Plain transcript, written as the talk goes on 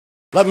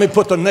Let me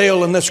put the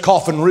nail in this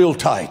coffin real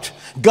tight.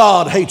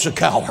 God hates a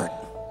coward.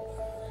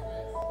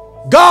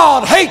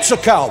 God hates a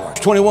coward.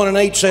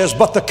 21:8 says,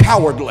 but the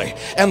cowardly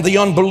and the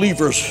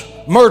unbelievers,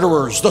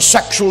 murderers, the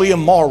sexually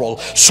immoral,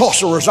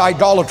 sorcerers,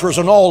 idolaters,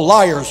 and all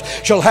liars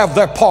shall have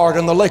their part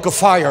in the lake of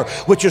fire,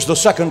 which is the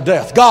second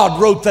death.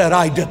 God wrote that,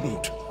 I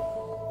didn't.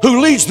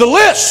 Who leads the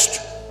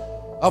list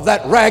of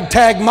that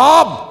ragtag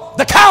mob?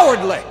 The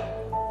cowardly.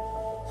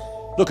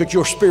 Look at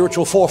your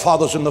spiritual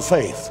forefathers in the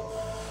faith.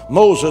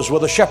 Moses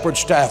with a shepherd's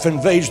staff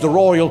invades the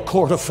royal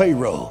court of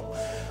Pharaoh.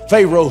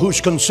 Pharaoh, who's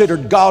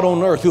considered God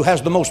on earth, who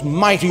has the most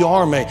mighty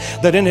army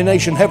that any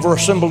nation ever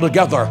assembled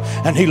together.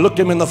 And he looked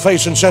him in the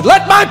face and said,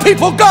 let my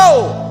people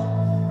go.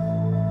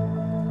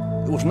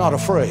 He was not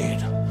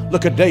afraid.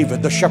 Look at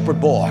David, the shepherd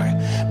boy,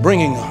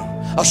 bringing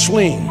a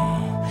sling.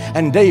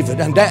 And David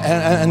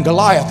and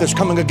Goliath is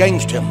coming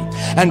against him.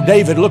 And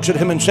David looks at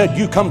him and said,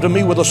 you come to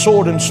me with a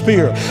sword and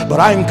spear, but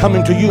I'm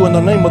coming to you in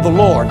the name of the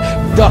Lord.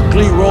 Duck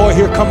Leroy,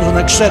 here comes an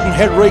exceeding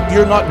head rake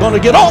you're not going to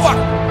get over.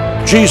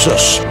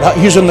 Jesus,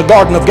 he's in the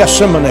Garden of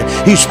Gethsemane.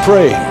 He's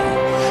praying.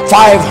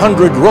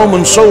 500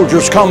 Roman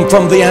soldiers come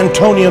from the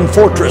Antonian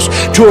fortress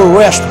to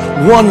arrest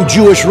one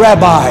Jewish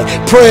rabbi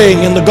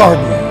praying in the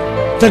garden.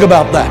 Think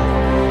about that.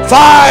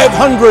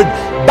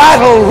 500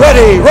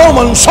 battle-ready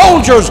Roman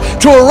soldiers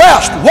to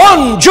arrest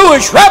one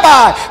Jewish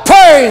rabbi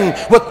praying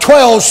with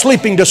 12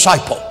 sleeping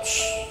disciples.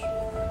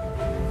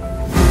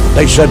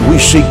 They said, we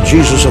seek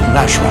Jesus of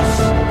Nazareth.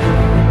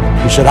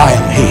 He said, I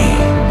am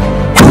he.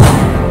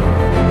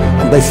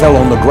 And they fell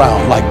on the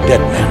ground like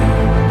dead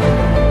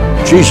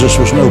men. Jesus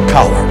was no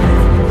coward.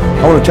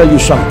 I want to tell you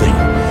something.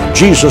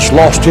 Jesus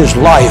lost his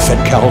life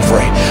at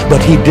Calvary,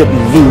 but he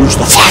didn't lose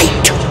the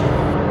fight.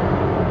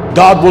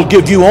 God will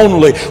give you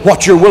only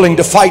what you're willing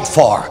to fight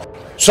for.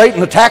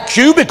 Satan attacks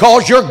you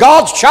because you're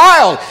God's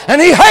child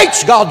and he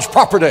hates God's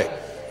property.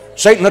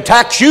 Satan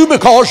attacks you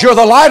because you're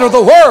the light of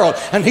the world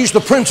and he's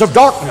the prince of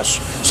darkness.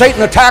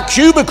 Satan attacks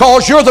you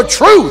because you're the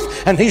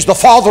truth and he's the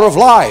father of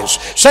lies.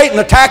 Satan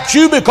attacks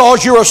you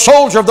because you're a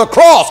soldier of the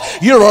cross.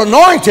 You're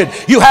anointed.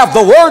 You have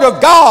the word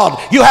of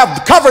God. You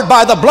have covered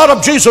by the blood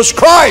of Jesus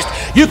Christ.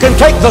 You can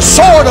take the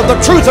sword of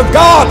the truth of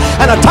God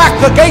and attack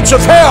the gates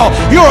of hell.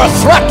 You're a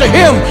threat to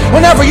him.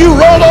 Whenever you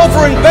roll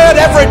over in bed,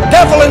 every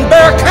devil in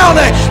Bexar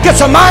County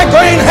gets a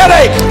migraine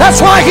headache. That's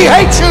why he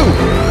hates you.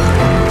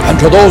 And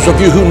to those of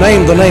you who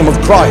name the name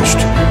of Christ,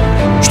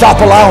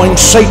 stop allowing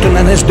Satan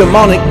and his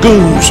demonic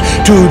goons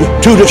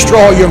to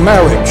destroy your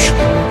marriage.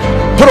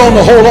 Put on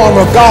the whole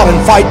armor of God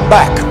and fight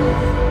back.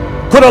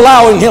 Quit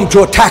allowing him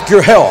to attack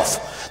your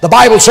health. The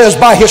Bible says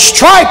by his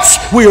stripes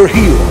we are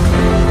healed.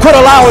 Quit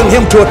allowing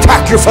him to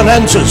attack your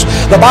finances.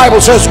 The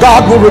Bible says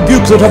God will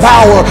rebuke the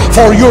devourer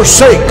for your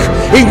sake.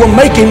 He will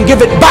make him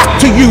give it back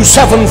to you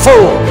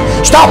sevenfold.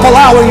 Stop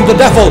allowing the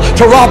devil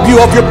to rob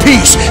you of your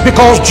peace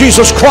because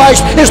Jesus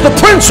Christ is the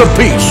Prince of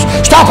Peace.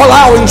 Stop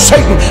allowing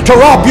Satan to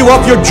rob you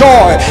of your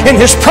joy. In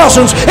his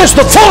presence is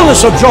the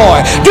fullness of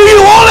joy. Do you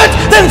want it?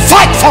 Then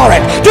fight for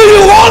it. Do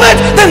you want it?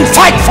 Then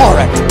fight for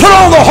it. Put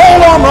on the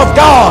whole armor of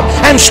God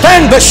and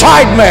stand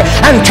beside me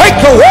and take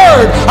the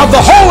word of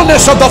the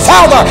holiness of the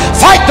Father.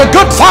 Fight the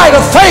good fight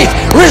of faith.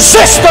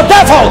 Resist the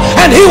devil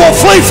and he will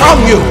flee from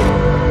you.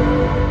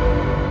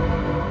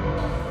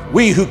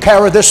 We who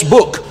carry this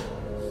book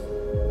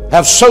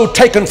have so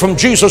taken from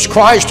Jesus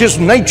Christ his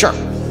nature,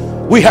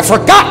 we have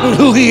forgotten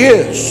who he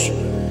is.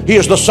 He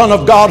is the Son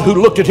of God who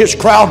looked at his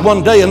crowd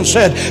one day and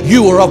said,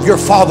 you are of your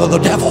father the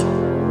devil.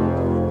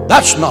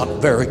 That's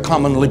not very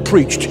commonly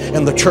preached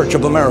in the Church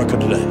of America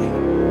today.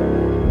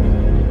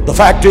 The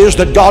fact is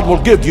that God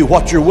will give you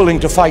what you're willing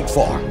to fight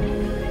for.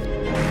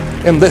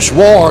 In this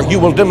war, you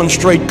will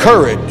demonstrate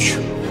courage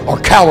or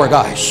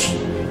cowardice.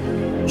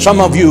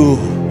 Some of you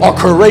are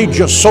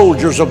courageous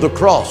soldiers of the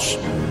cross,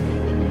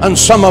 and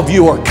some of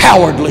you are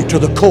cowardly to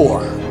the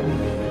core.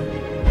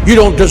 You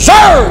don't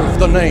deserve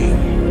the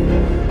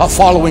name of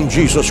following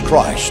Jesus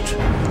Christ.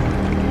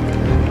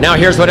 Now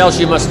here's what else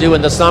you must do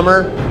in the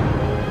summer.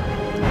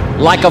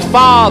 Like a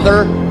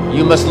father,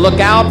 you must look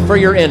out for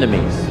your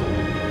enemies.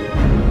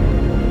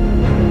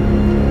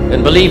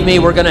 And believe me,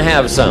 we're going to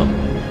have some.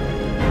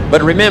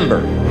 But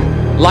remember,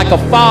 like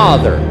a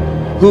father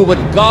who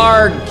would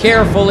guard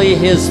carefully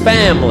his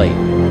family,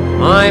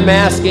 I'm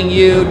asking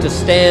you to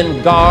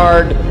stand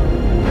guard.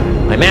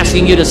 I'm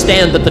asking you to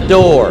stand at the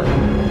door.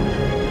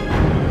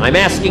 I'm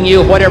asking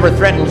you, whatever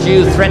threatens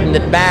you, threaten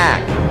it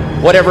back.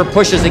 Whatever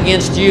pushes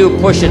against you,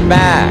 push it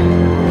back.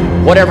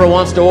 Whatever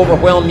wants to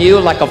overwhelm you,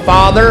 like a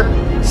father,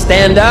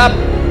 stand up,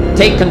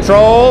 take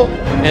control,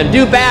 and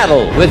do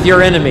battle with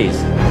your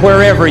enemies,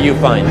 wherever you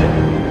find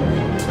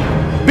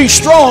them. Be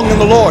strong in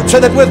the Lord. Say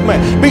that with me.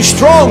 Be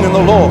strong in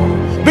the Lord.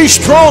 Be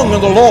strong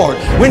in the Lord.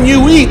 When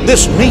you eat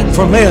this meat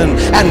for men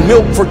and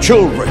milk for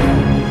children,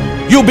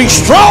 you'll be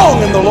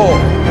strong in the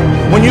Lord.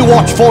 When you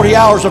watch 40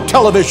 hours of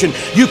television,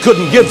 you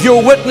couldn't give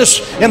your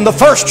witness in the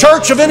first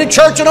church of any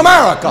church in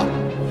America.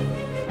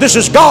 This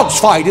is God's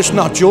fight, it's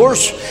not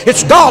yours.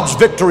 It's God's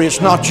victory,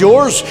 it's not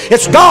yours.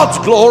 It's God's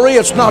glory,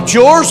 it's not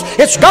yours.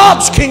 It's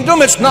God's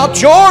kingdom, it's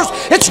not yours.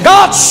 It's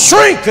God's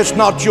strength, it's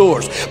not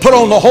yours. Put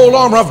on the whole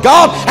armor of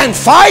God and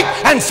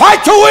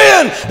fight to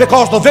win,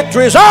 because the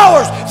victory is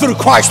ours through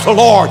Christ the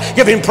Lord.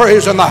 Give Him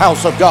praise in the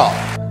house of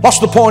God. What's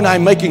the point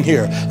I'm making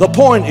here? The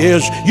point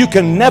is, you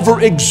can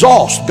never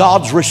exhaust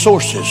God's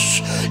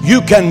resources. You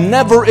can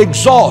never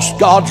exhaust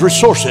God's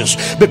resources,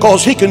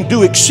 because He can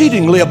do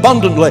exceedingly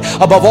abundantly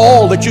above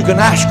all that you can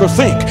ask or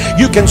think.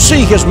 You can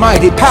see His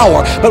mighty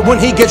power, but when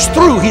He gets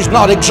through, He's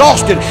not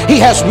exhausted. He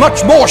has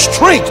much more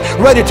strength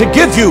ready to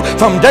give you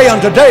from day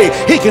unto day.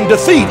 He can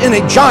defeat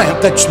any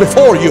giant that's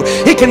before you.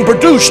 He can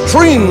produce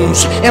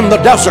streams in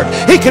the desert.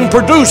 He can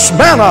produce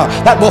manna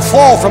that will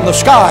fall from the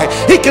sky.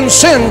 He can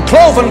send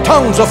cloven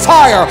tongues of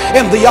fire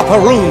in the upper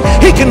room.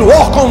 He can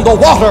walk on the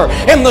water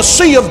in the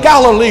Sea of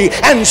Galilee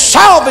and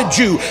salvage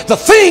you. The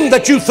thing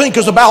that you think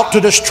is about to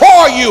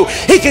destroy you,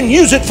 He can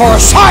use it for a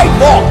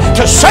sidewalk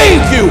to save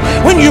you.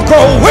 When you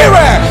grow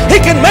weary, He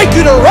can make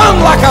you to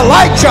run like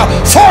Elijah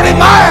 40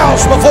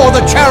 miles before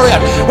the chariot.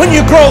 When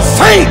you grow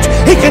faint,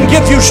 He can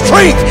give you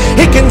strength.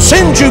 He can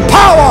send you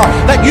power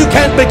that you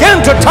can't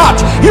begin to touch.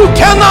 You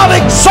cannot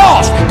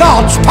exhaust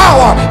God's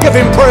power. Give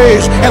Him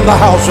praise in the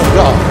house of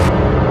God.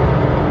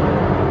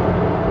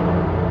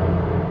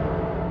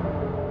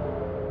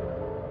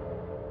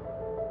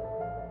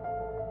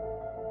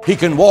 He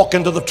can walk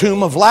into the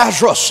tomb of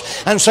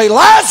Lazarus and say,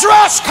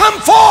 "Lazarus, come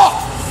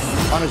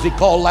forth!" Why does He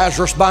call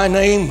Lazarus by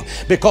name?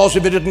 Because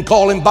if He didn't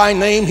call him by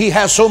name, he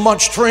has so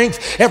much strength,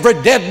 every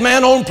dead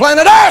man on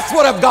planet Earth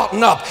would have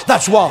gotten up.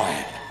 That's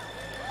why.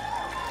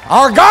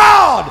 Our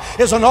God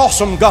is an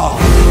awesome God.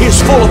 He is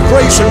full of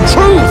grace and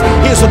truth.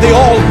 He is the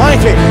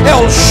Almighty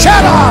El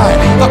Shaddai,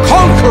 the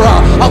conqueror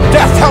of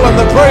death, hell, and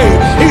the grave.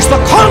 He's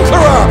the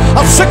conqueror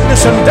of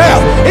sickness and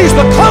death. He's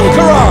the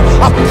conqueror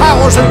of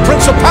powers and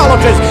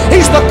principalities.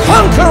 He's the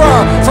conqueror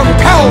from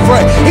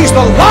Calvary. He's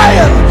the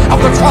Lion of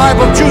the tribe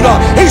of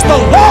Judah. He's the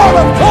Lord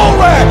of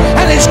glory,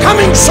 and He's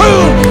coming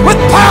soon with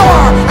power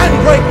and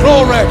great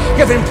glory.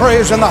 Give Him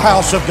praise in the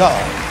house of God.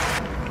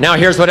 Now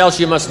here's what else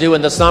you must do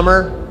in the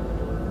summer.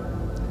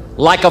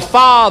 Like a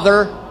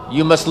father,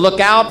 you must look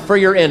out for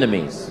your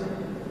enemies.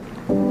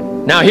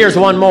 Now here's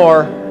one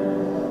more.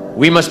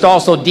 We must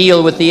also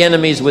deal with the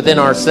enemies within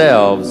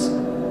ourselves.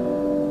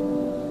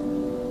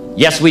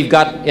 Yes, we've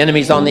got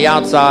enemies on the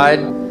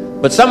outside,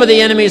 but some of the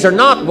enemies are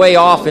not way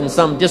off in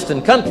some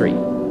distant country.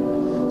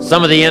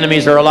 Some of the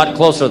enemies are a lot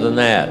closer than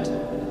that.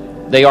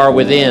 They are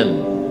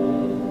within.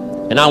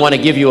 And I want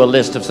to give you a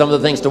list of some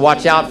of the things to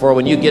watch out for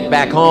when you get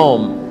back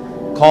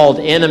home, called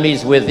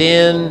enemies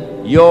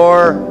within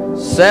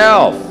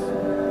yourself.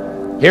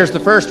 Here's the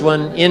first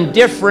one: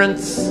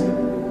 indifference.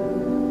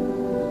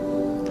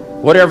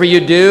 Whatever you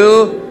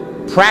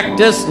do,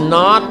 practice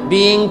not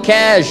being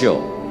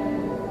casual.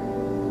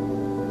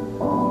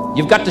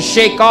 You've got to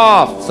shake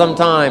off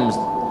sometimes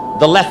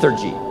the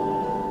lethargy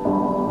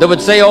that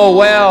would say, "Oh,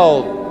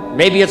 well,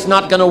 maybe it's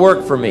not going to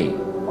work for me,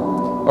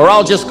 or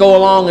I'll just go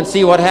along and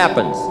see what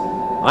happens."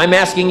 I'm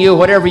asking you,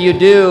 whatever you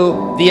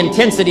do, the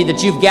intensity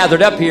that you've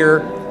gathered up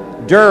here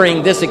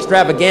during this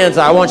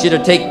extravaganza, I want you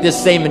to take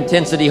this same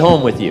intensity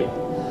home with you.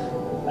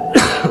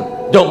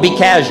 Don't be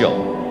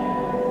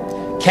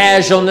casual.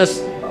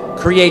 Casualness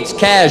creates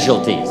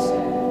casualties.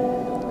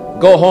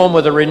 Go home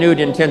with a renewed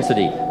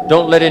intensity.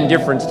 Don't let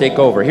indifference take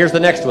over. Here's the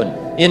next one: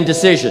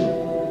 indecision.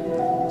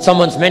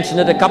 Someone's mentioned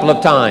it a couple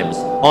of times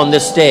on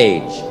this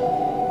stage.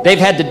 They've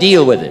had to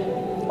deal with it.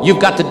 You've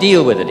got to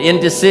deal with it.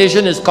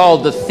 Indecision is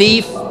called the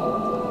thief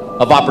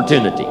of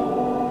opportunity.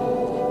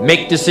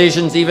 Make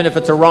decisions even if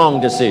it's a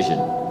wrong decision.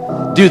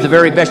 Do the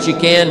very best you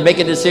can, make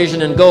a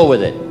decision and go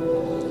with it.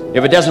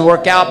 If it doesn't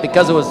work out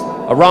because it was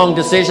a wrong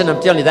decision,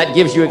 I'm telling you, that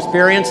gives you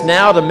experience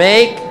now to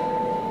make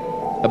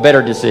a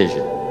better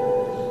decision.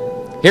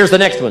 Here's the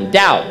next one: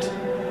 doubt.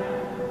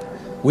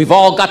 We've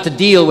all got to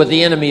deal with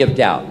the enemy of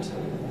doubt.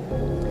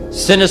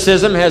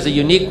 Cynicism has a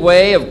unique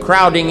way of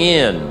crowding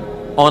in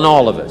on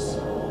all of us.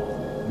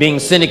 Being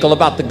cynical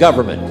about the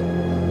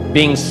government,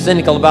 being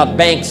cynical about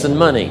banks and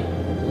money,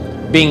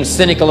 being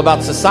cynical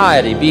about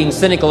society, being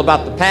cynical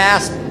about the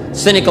past,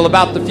 cynical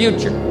about the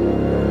future.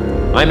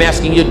 I'm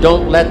asking you,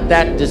 don't let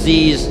that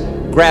disease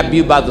grab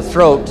you by the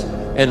throat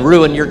and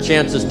ruin your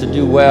chances to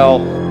do well.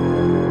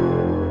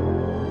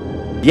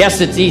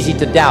 Yes, it's easy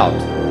to doubt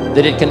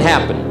that it can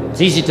happen.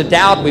 It's easy to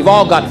doubt. We've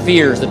all got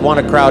fears that want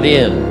to crowd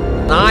in.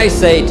 And I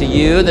say to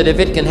you that if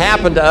it can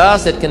happen to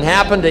us, it can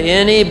happen to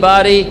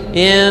anybody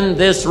in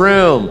this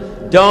room.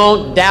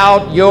 Don't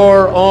doubt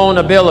your own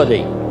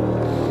ability.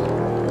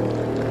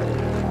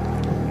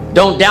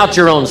 Don't doubt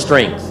your own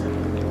strength.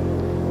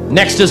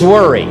 Next is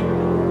worry.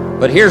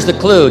 But here's the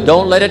clue: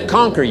 don't let it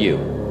conquer you.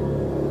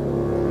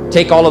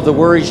 Take all of the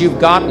worries you've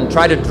got and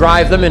try to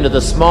drive them into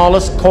the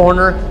smallest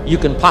corner you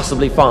can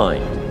possibly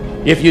find.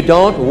 If you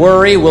don't,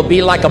 worry will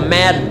be like a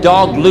mad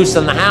dog loose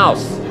in the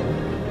house.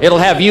 It'll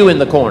have you in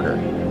the corner.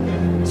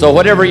 So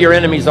whatever your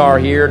enemies are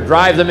here,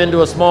 drive them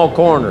into a small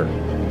corner.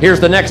 Here's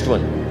the next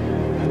one: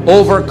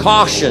 over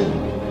caution.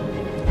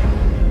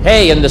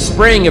 Hey, in the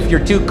spring, if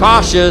you're too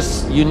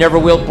cautious, you never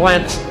will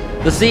plant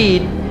the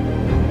seed.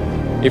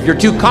 If you're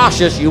too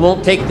cautious, you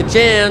won't take the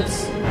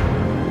chance.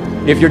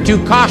 If you're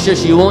too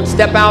cautious, you won't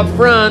step out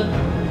front.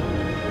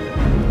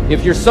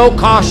 If you're so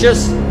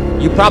cautious,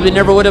 you probably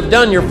never would have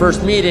done your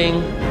first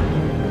meeting.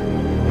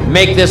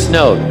 Make this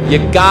note. You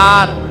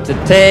got to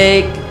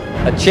take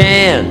a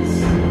chance.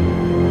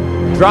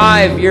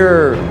 Drive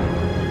your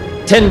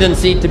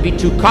tendency to be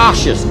too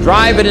cautious.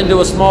 Drive it into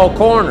a small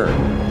corner.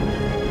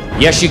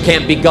 Yes, you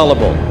can't be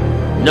gullible.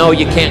 No,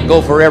 you can't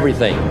go for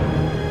everything.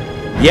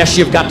 Yes,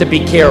 you've got to be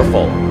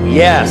careful.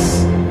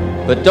 Yes,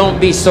 but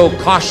don't be so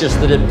cautious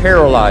that it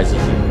paralyzes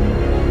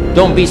you.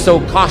 Don't be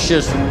so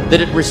cautious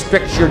that it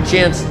restricts your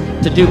chance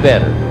to do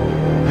better.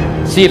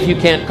 See if you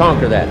can't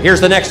conquer that. Here's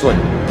the next one.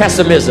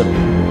 Pessimism.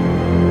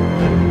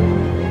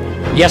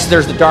 Yes,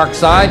 there's the dark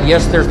side.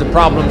 Yes, there's the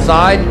problem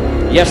side.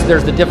 Yes,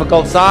 there's the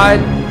difficult side.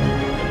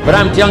 But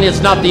I'm telling you,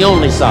 it's not the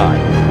only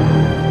side.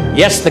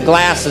 Yes, the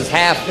glass is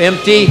half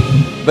empty,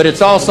 but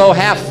it's also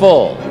half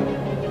full.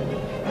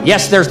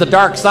 Yes, there's the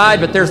dark side,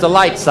 but there's the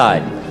light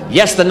side.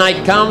 Yes, the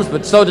night comes,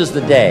 but so does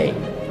the day.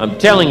 I'm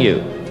telling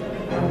you,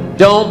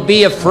 don't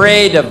be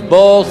afraid of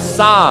both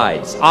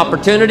sides,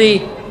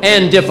 opportunity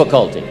and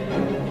difficulty,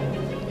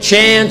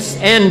 chance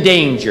and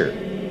danger.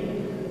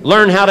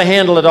 Learn how to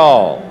handle it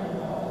all.